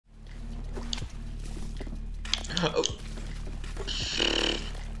Oh.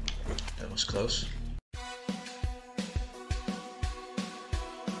 That was close.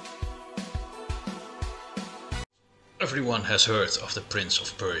 Everyone has heard of the Prince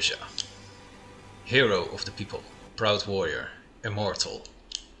of Persia. Hero of the people, proud warrior, immortal.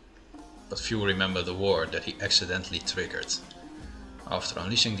 But few remember the war that he accidentally triggered. After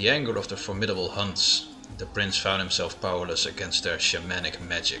unleashing the anger of the formidable Huns, the prince found himself powerless against their shamanic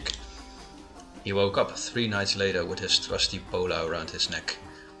magic. He woke up 3 nights later with his trusty bola around his neck.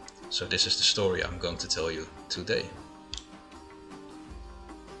 So this is the story I'm going to tell you today.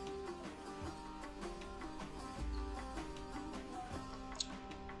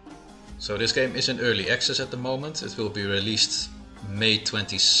 So this game is in early access at the moment. It will be released May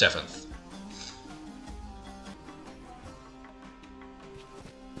 27th.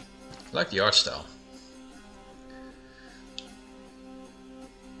 I like the art style.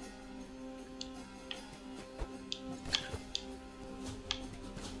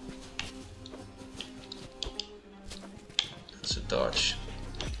 That's a dodge.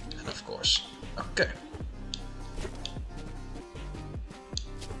 And of course, okay.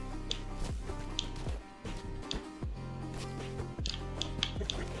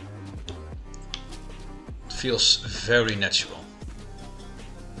 Feels very natural.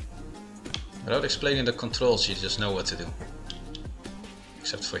 Without explaining the controls, you just know what to do.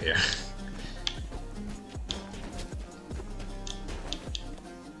 Except for here.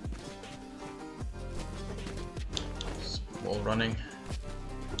 Wall running.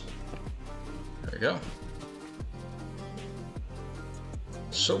 There we go.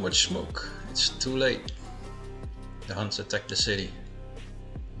 So much smoke. It's too late. The Huns attacked the city.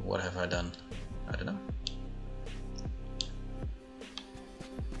 What have I done? I don't know.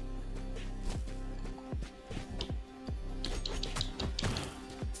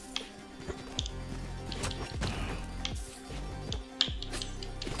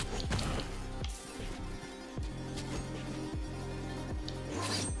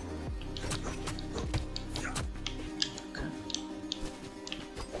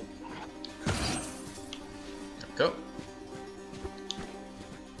 Go.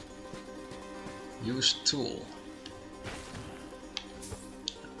 Use tool.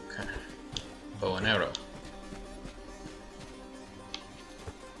 Okay. Bow and arrow.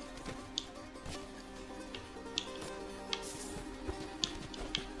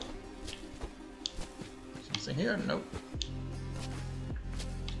 Something here? Nope.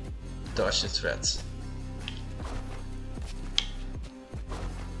 Dodge the threat.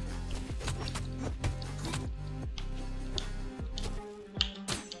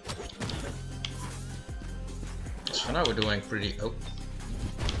 For now we're doing pretty... oh.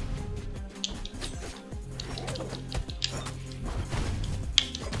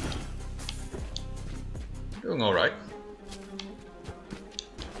 Doing alright.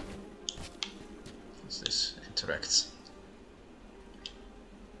 What's this? Interact.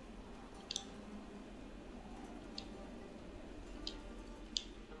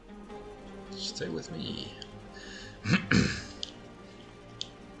 Stay with me.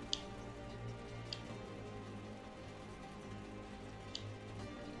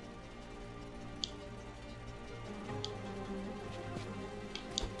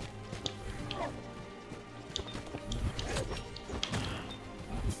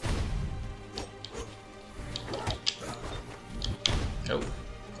 Oh,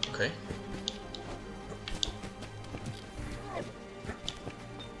 okay.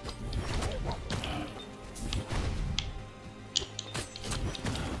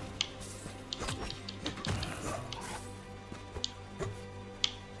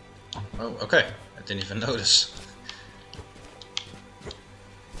 Oh, okay. I didn't even notice.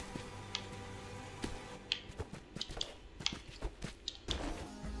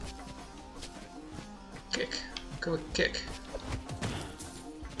 Kick. Go with kick.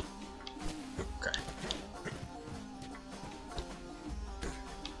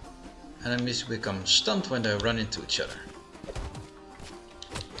 Enemies become stunned when they run into each other.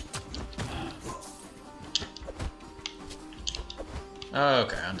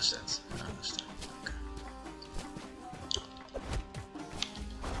 Okay, I understand. I understand. Okay.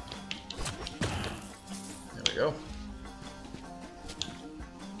 There we go.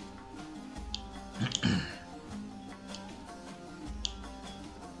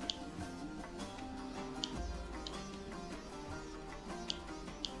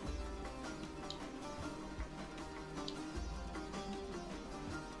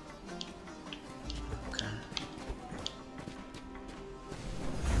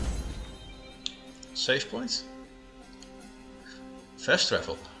 Save points. Fast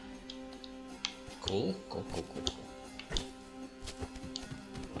travel. Cool, cool, cool, cool, cool.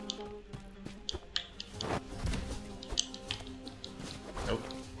 Nope.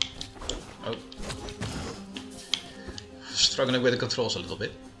 Oh. Struggling with the controls a little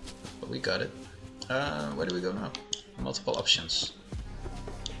bit, but we got it. Where do we go now? Multiple options.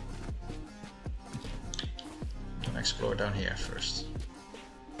 I'm gonna explore down here first.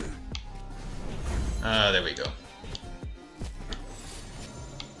 There we go.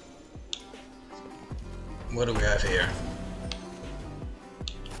 What do we have here?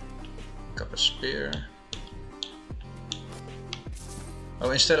 Copper spear.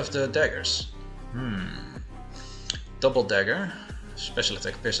 Oh, instead of the daggers. Double dagger. Special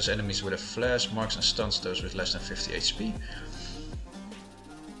attack pierces enemies with a flash, marks and stuns those with less than 50 HP.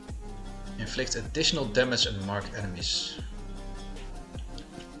 Inflict additional damage and mark enemies.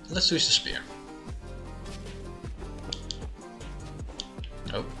 Let's use the spear.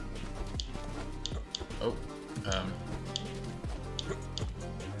 Oh. Oh.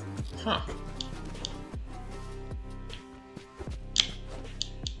 Huh.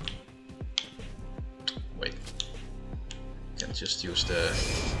 Wait. Can just use the...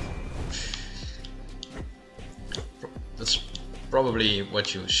 That's probably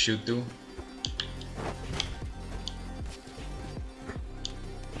what you should do.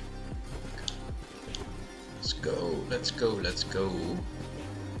 Let's go, let's go, let's go.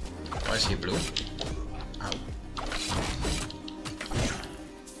 Why is he blue? Ow.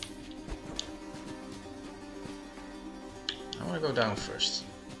 I want to go down first.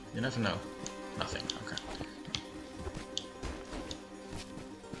 You never know. Nothing, okay.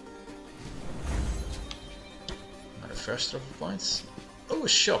 Another first drop point. Oh, a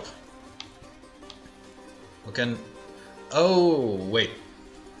shop. We can... Oh, wait.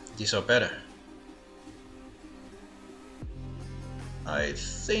 These are better. I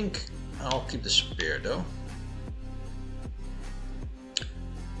think I'll keep the spear though.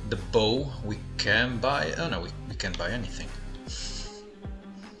 The bow we can buy. Oh no, we can't buy anything.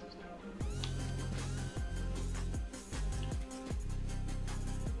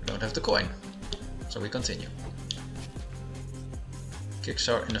 We don't have the coin, so we continue. Kicks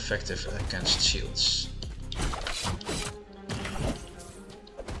are ineffective against shields.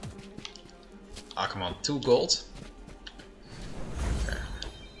 Ah, come on, 2 gold.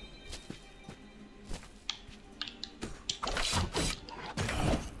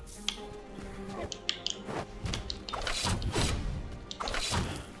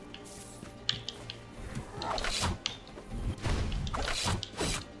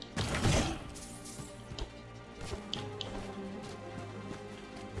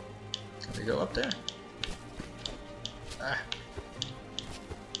 We go up there?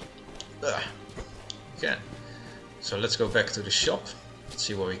 We can. So let's go back to the shop. Let's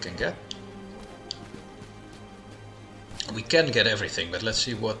see what we can get. We can get everything, but let's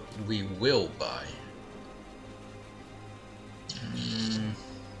see what we will buy.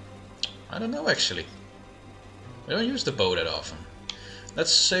 I don't know actually. We don't use the bow that often.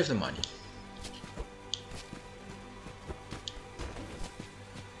 Let's save the money.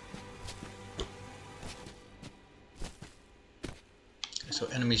 So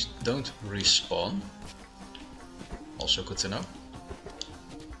enemies don't respawn. Also good to know.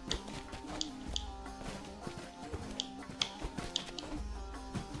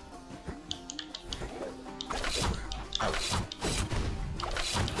 Ow.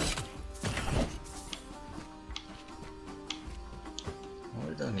 Oh,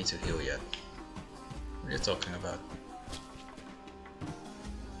 we don't need to heal yet. What are you talking about?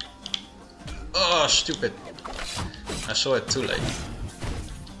 Oh, stupid! I saw it too late.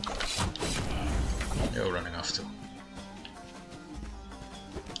 You're running off too.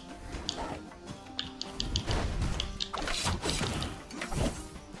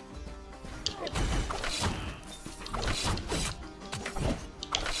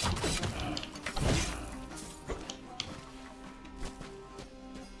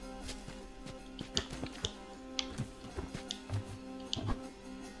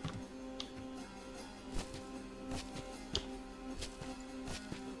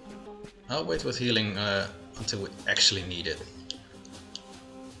 I'll wait with healing until we actually need it.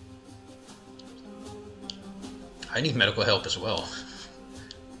 I need medical help as well.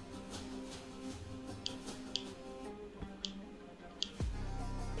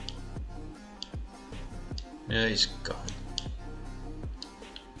 Yeah, he's gone.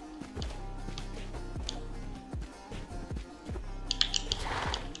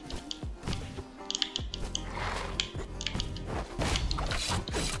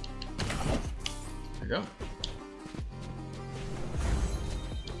 Go.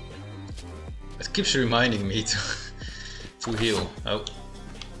 It keeps reminding me to heal. Oh.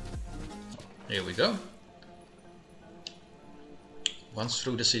 Here we go. Once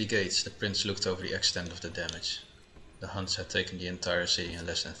through the city gates, the prince looked over the extent of the damage. The Huns had taken the entire city in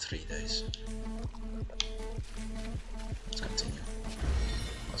less than 3 days. Let's continue.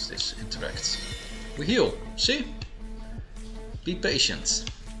 What's this? Interact. We heal. See? Be patient.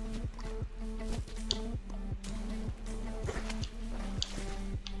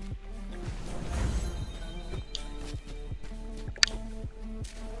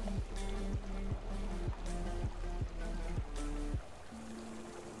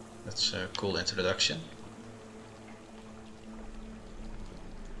 That's a cool introduction.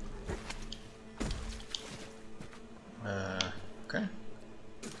 Okay.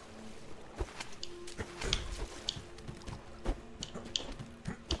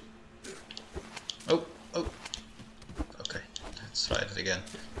 Oh, oh. Okay, let's try it again.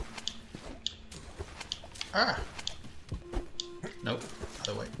 Ah! Nope,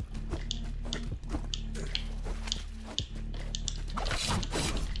 other way.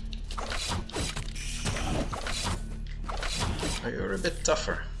 Oh, you're a bit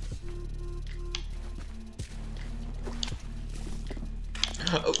tougher.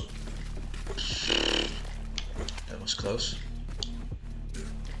 Oh! That was close.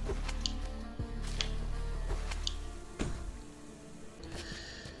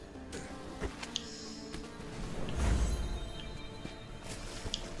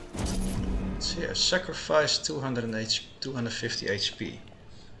 Let's see here. Sacrifice 250 HP.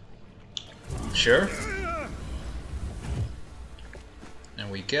 Sure. And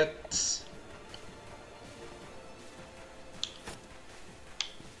we get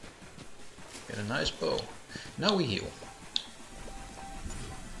a nice bow. Now we heal.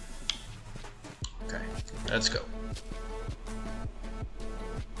 Okay, let's go.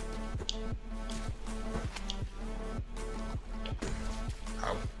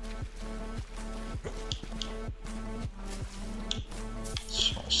 Ow.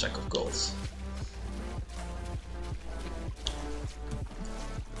 Small sack of gold.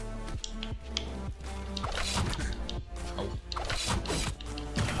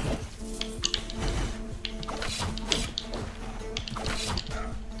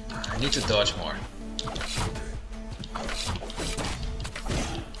 I need to dodge more.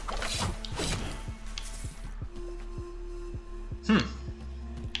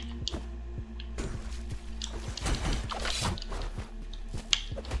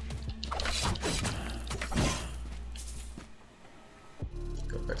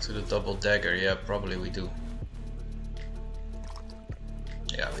 Go back to the double dagger. Yeah, probably we do.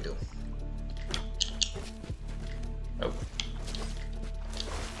 Yeah, we do. Oh.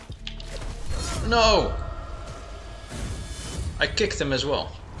 No! I kicked him as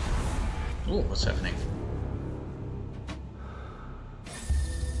well. Ooh, what's happening?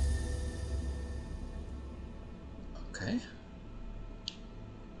 Okay.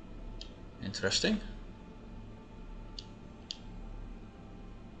 Interesting.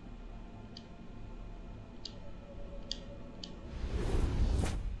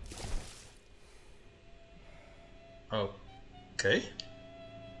 Okay.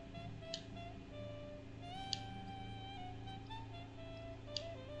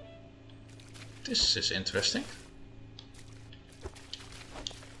 This is interesting.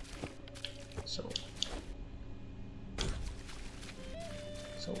 So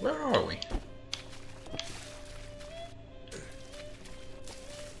where are we?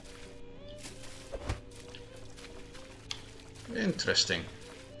 Interesting.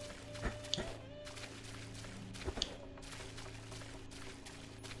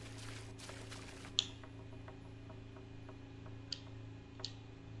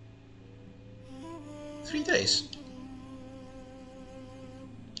 Three days.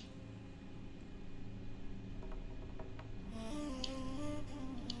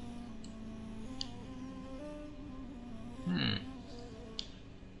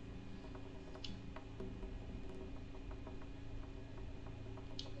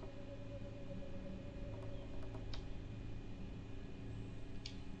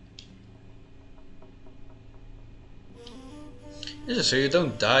 So you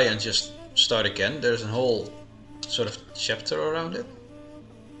don't die and just start again. There's a whole sort of chapter around it.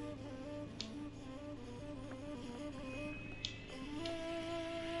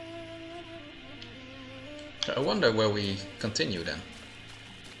 I wonder where we continue then.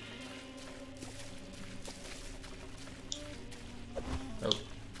 Oh.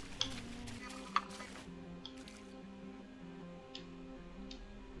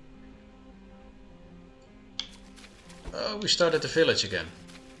 Oh, we start at the village again.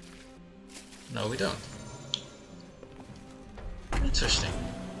 No, we don't. Interesting.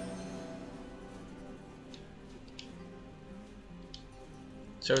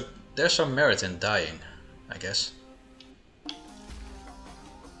 So there's some merit in dying, I guess.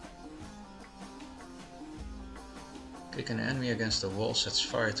 Kick an enemy against the wall sets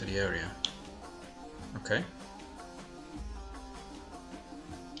fire to the area. Okay.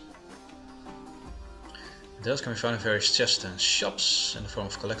 Those can be found in various chests and shops in the form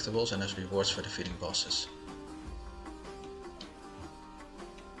of collectibles and as rewards for defeating bosses.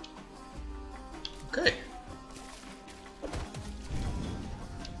 Okay.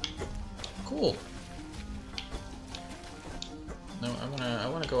 Cool. No, I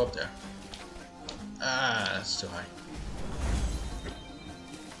wanna go up there. Ah, that's too high.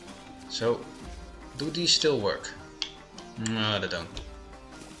 So, do these still work? No, they don't.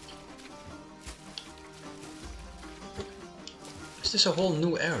 Is this a whole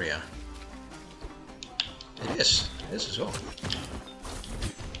new area? It is. It is as well.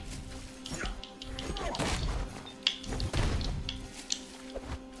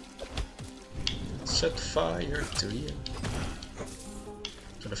 Set fire to you.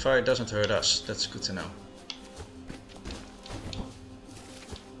 So the fire doesn't hurt us. That's good to know.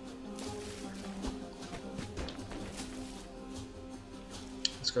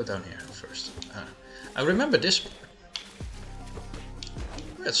 Let's go down here first. I remember this.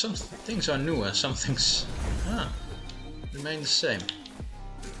 Yeah, some things are new and some things remain the same.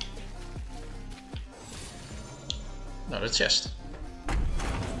 Another chest.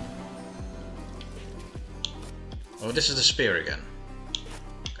 Oh, this is the spear again.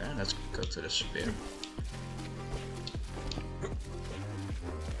 Okay, let's go to the spear.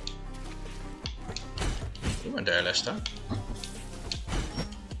 We went there last time.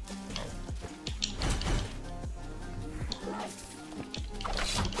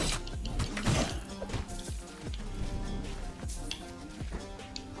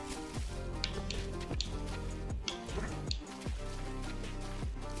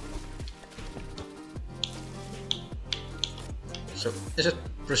 So, is it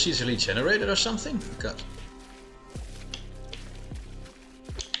procedurally generated or something? God.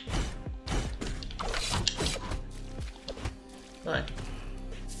 Bye.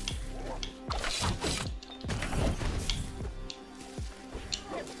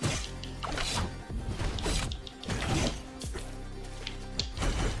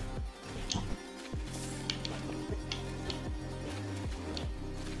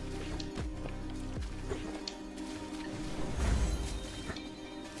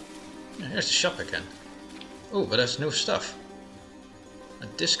 Here's the shop again. Oh, but there's new stuff. A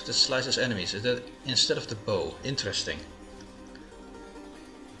disc that slices enemies. Is that instead of the bow? Interesting.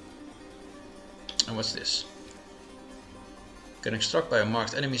 And what's this? Getting struck by a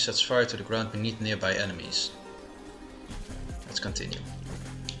marked enemy sets fire to the ground beneath nearby enemies. Let's continue.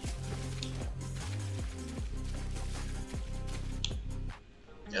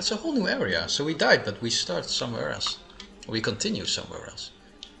 Yeah, it's a whole new area. So we died, but we start somewhere else. We continue somewhere else.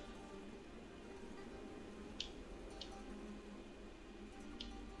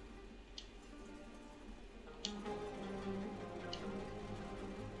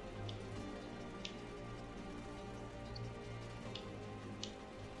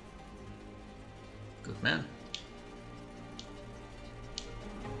 Good man.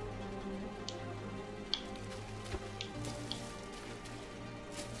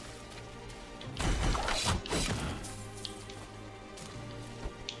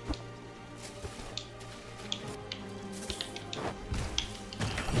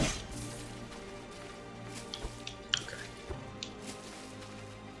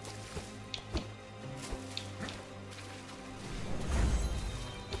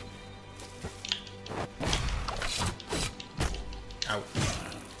 Ow.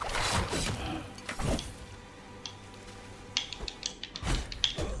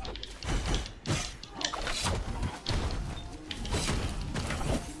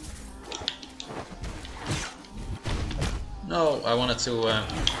 No, I wanted to, I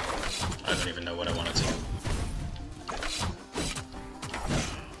don't even know what I wanted to do.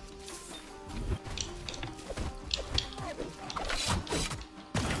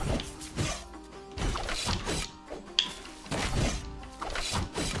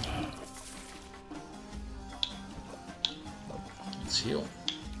 Let's heal.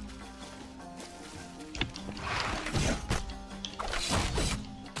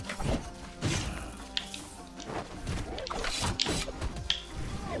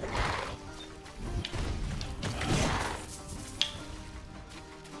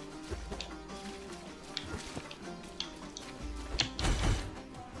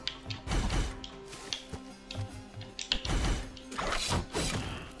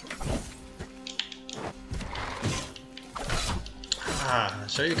 Ah,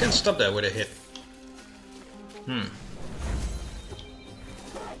 so you can stop that with a hit. There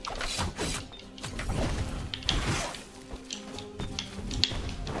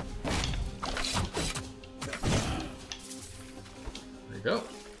you go.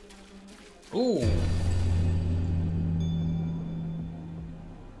 Ooh.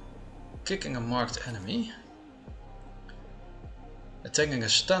 Kicking a marked enemy. Attacking a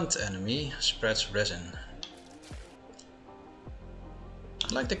stunned enemy spreads resin.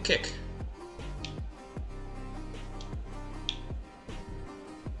 I like the kick.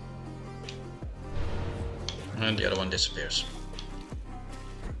 And the other one disappears.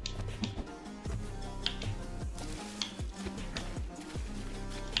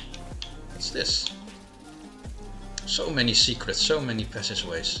 What's this? So many secrets, so many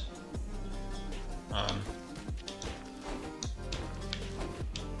passageways.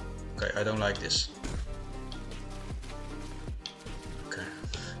 Okay, I don't like this. Okay.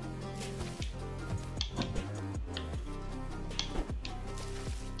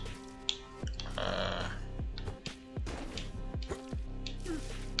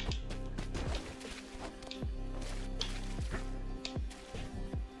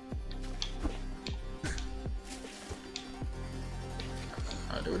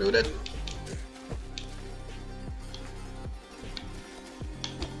 How do we do that?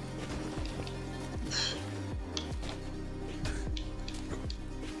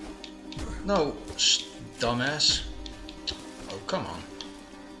 No, dumbass. Oh, come on.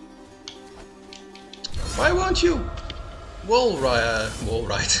 Why won't you wall ride?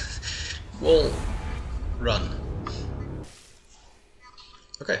 Wall run.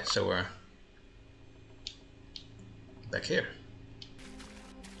 Okay, so we're back here.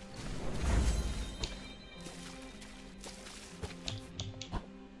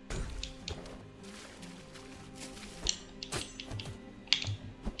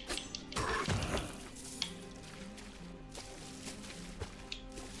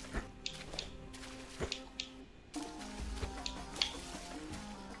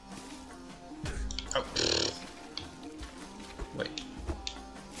 Oh. Wait.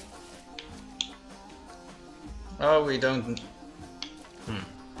 Oh, we don't...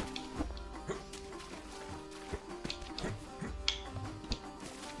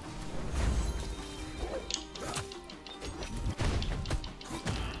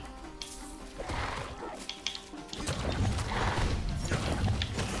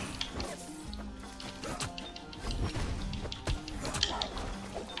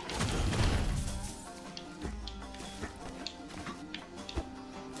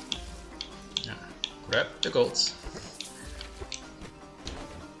 Grab the gold.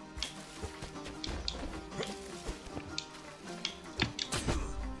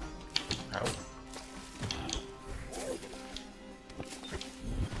 Ow.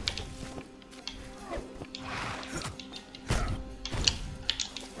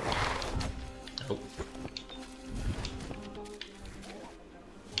 Oh.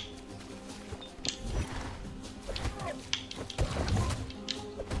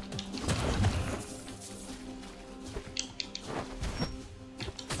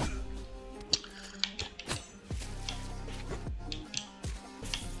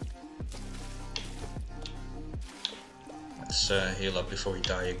 Let's heal up before we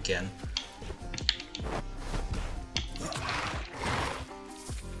die again.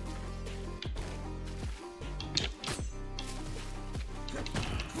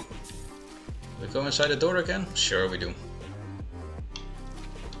 We go inside the door again? Sure we do.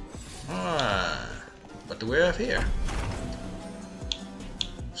 Ah, what do we have here?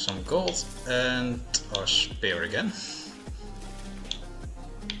 Some gold and our spear again.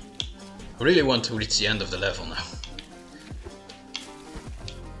 I really want to reach the end of the level now.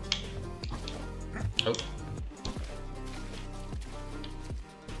 Oh.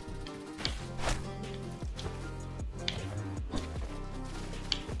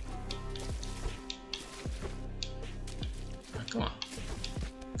 Come on.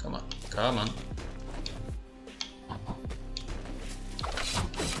 Come on. Come on.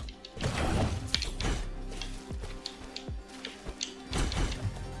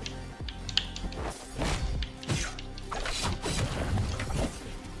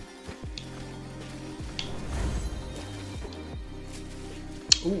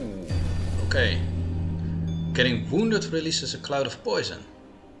 Ooh, okay. Getting wounded releases a cloud of poison.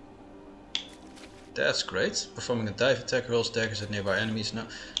 That's great. Performing a dive attack hurls daggers at nearby enemies. No,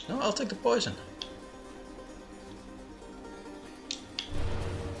 I'll take the poison.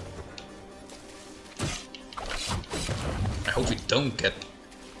 I hope we don't get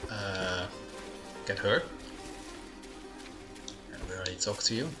hurt. And where are talk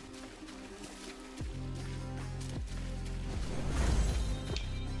to you.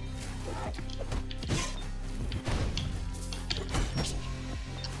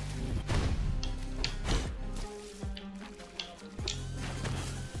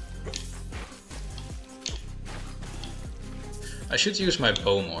 I should use my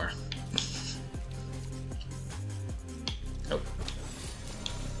bow more. Oh.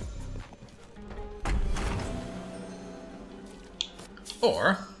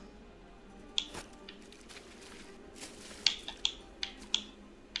 Or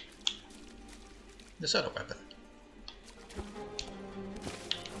this other weapon.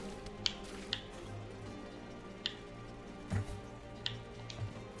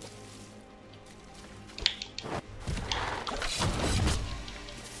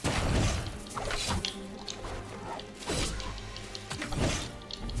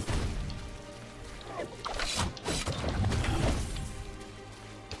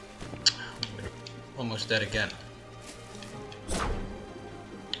 Almost dead again.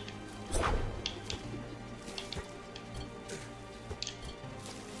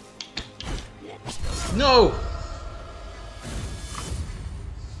 No!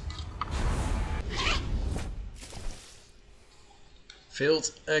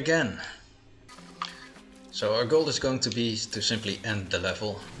 Failed again. So our goal is going to be to simply end the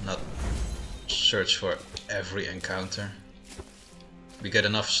level, not search for every encounter. We get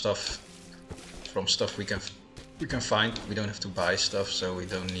enough stuff from stuff we can find. We don't have to buy stuff, so we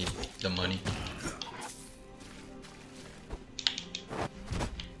don't need the money.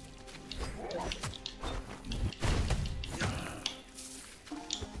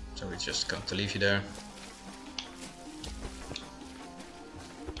 So we're just going to leave you there.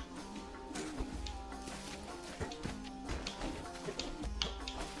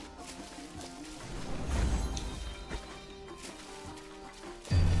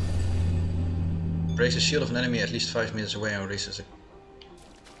 Breaks the shield of an enemy at least 5 meters away and raises a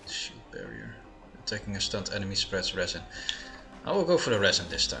shield barrier. Attacking a stunned enemy spreads resin. I will go for the resin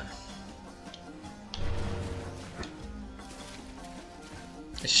this time.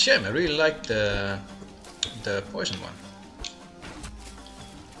 It's a shame, I really like the poison one.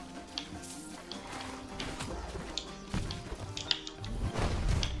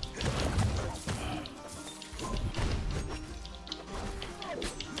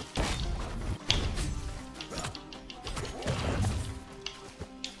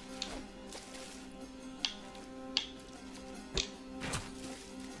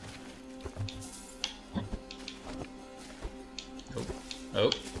 Oh,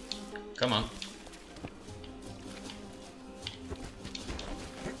 come on.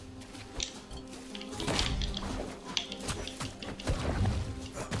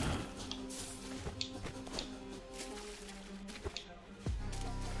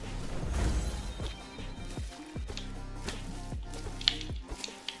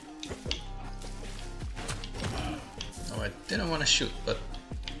 Oh, I didn't want to shoot, but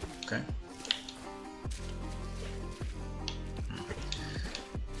okay.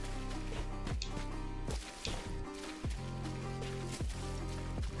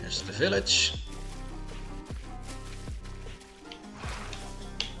 The village.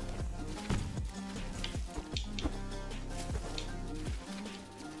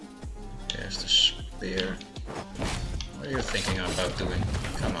 There's the spear. What are you thinking about doing?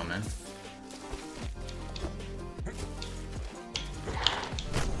 Come on, man.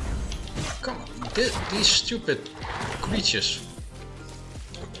 Come on, these stupid creatures.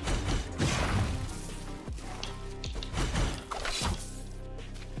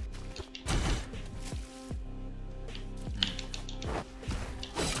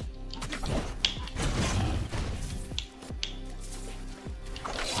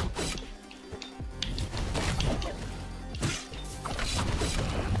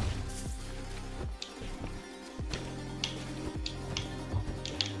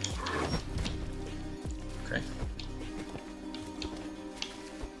 Okay.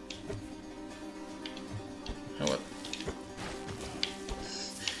 Oh, what?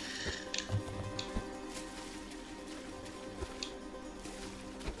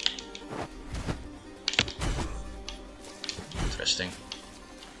 Interesting.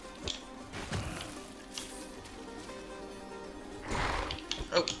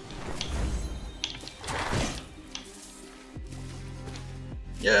 Oh.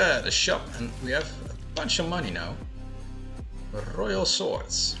 Yeah, the shop, and we have a bunch of money now. Royal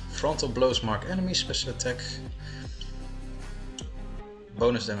swords. Frontal blows mark enemy, special attack.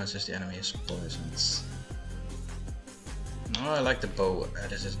 Bonus damage as the enemy is poisoned. Oh, I like the bow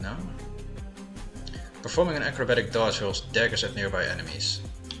as it is now. Performing an acrobatic dodge hurls daggers at nearby enemies.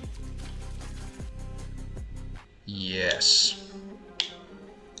 Yes.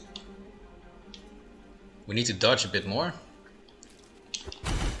 We need to dodge a bit more.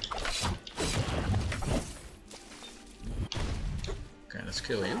 Okay, let's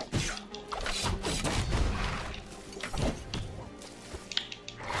kill you.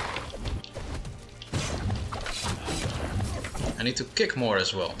 I need to kick more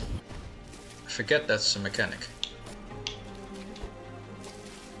as well. I forget that's a mechanic.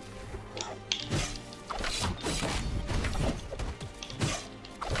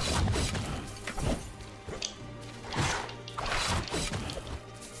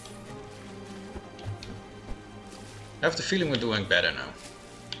 I have the feeling we're doing better now.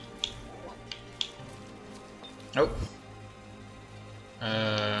 Oh.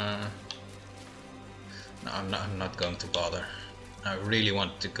 No, I'm not going to bother. I really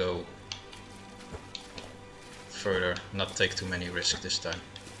want to go further, not take too many risks this time.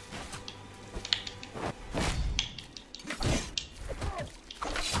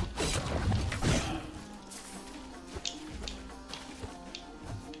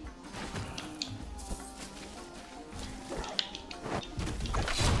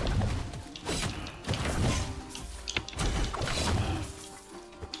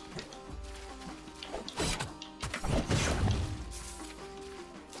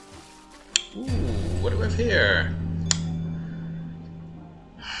 What do we have here?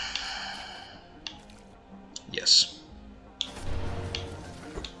 Yes.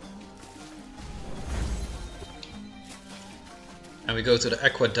 And we go to the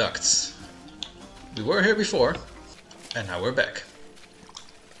aqueduct. We were here before, and now we're back.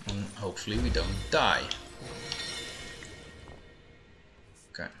 And hopefully we don't die.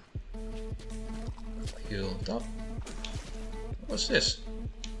 Okay. Healed up. What's this?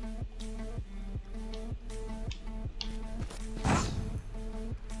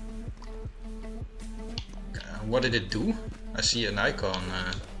 What did it do? I see an icon.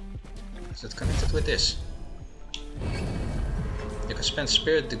 Is it connected with this? You can spend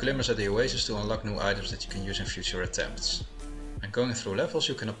spirit the glimmers at the oasis to unlock new items that you can use in future attempts. And going through levels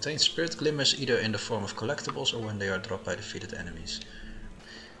you can obtain spirit glimmers either in the form of collectibles or when they are dropped by defeated enemies.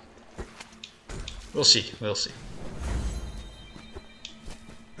 We'll see, we'll see.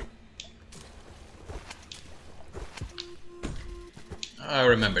 I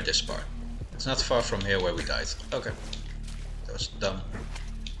remember this part. It's not far from here where we died. Okay. That was dumb.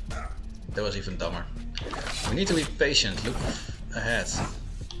 That was even dumber. We need to be patient. Look ahead.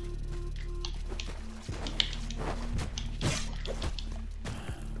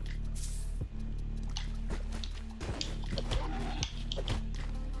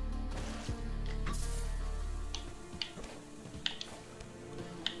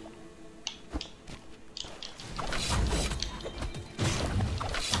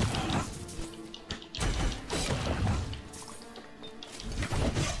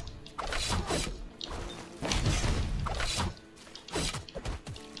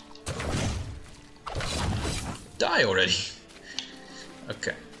 Die already.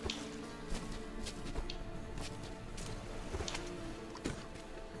 Okay.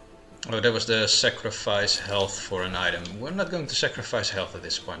 Oh, that was the sacrifice health for an item. We're not going to sacrifice health at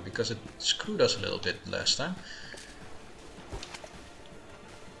this point because it screwed us a little bit last time.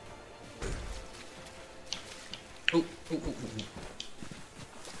 Ooh, ooh, ooh, ooh.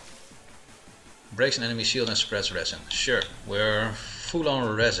 Breaks an enemy shield and spreads resin. Sure, we're full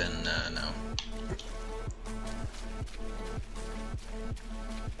on resin now.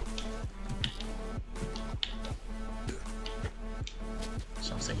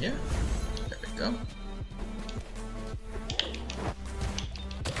 Something here. There we go.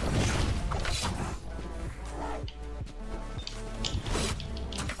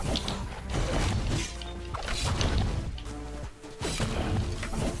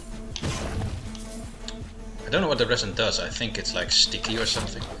 I don't know what the resin does. I think it's like sticky or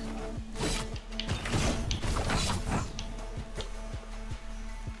something.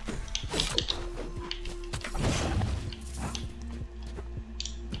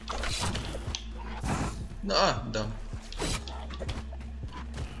 Ah, dumb.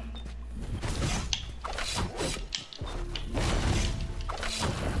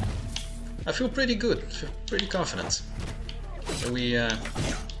 I feel pretty good, pretty confident. We okay,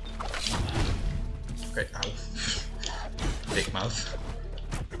 ow. Big mouth.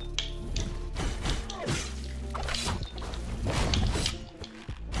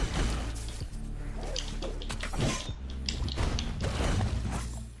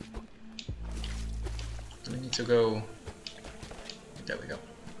 Do we need to go? There we go.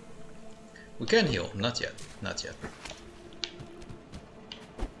 We can heal. Not yet. Not yet.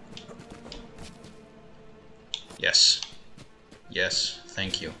 Yes. Yes.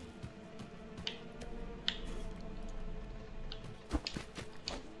 Thank you.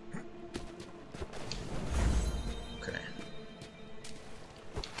 Okay.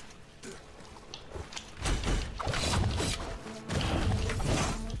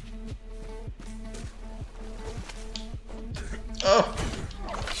 Oh!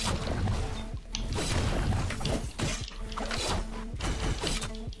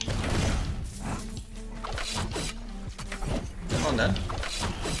 Come on then.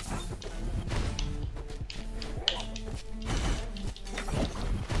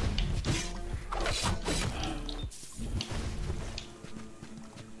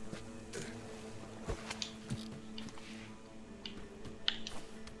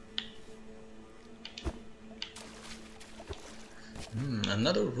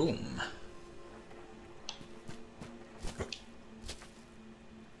 Another room.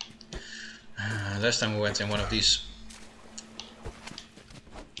 Last time we went in one of these.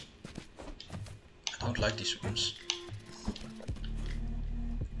 I don't like these rooms.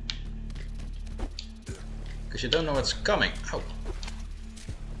 Because you don't know what's coming. Ow.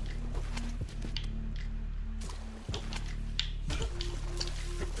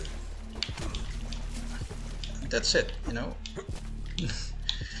 That's it, you know.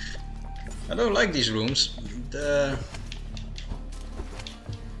 I don't like these rooms.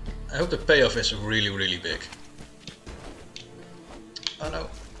 I hope the payoff is really, really big. Oh no.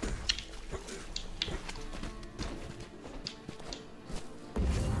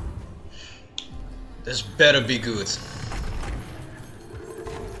 This better be good.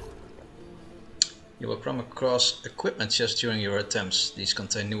 You will come across equipment chests during your attempts. These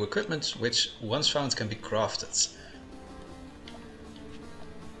contain new equipment, which once found can be crafted.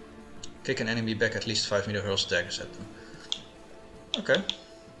 Kick an enemy back at least 5 meters, hurls daggers at them. Okay.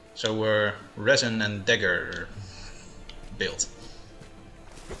 So we're resin and dagger build.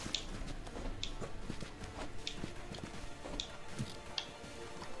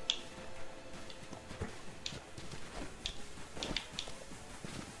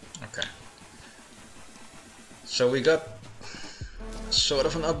 Okay. So we got sort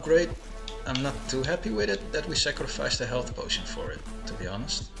of an upgrade. I'm not too happy with it that we sacrificed a health potion for it, to be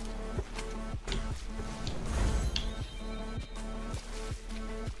honest.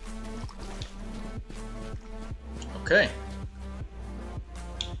 Okay.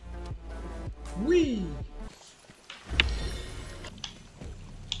 Whee!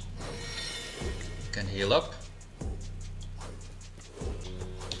 Can heal up.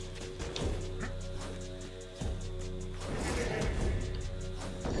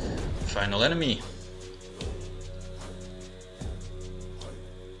 Final enemy.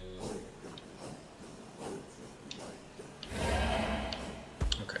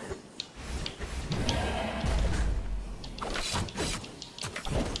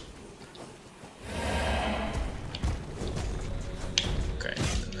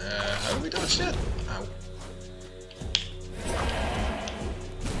 Shit. Ow.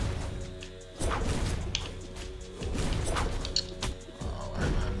 Oh,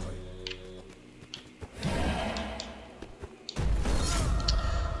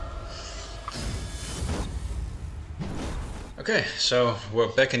 okay, so we're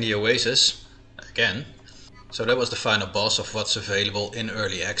back in the Oasis again. So that was the final boss of what's available in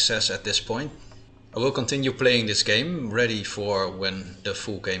early access at this point. I will continue playing this game, ready for when the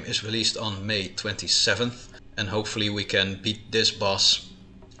full game is released on May 27th, and hopefully we can beat this boss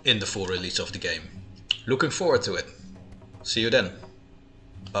in the full release of the game. Looking forward to it. See you then.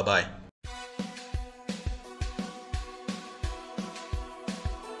 Bye bye.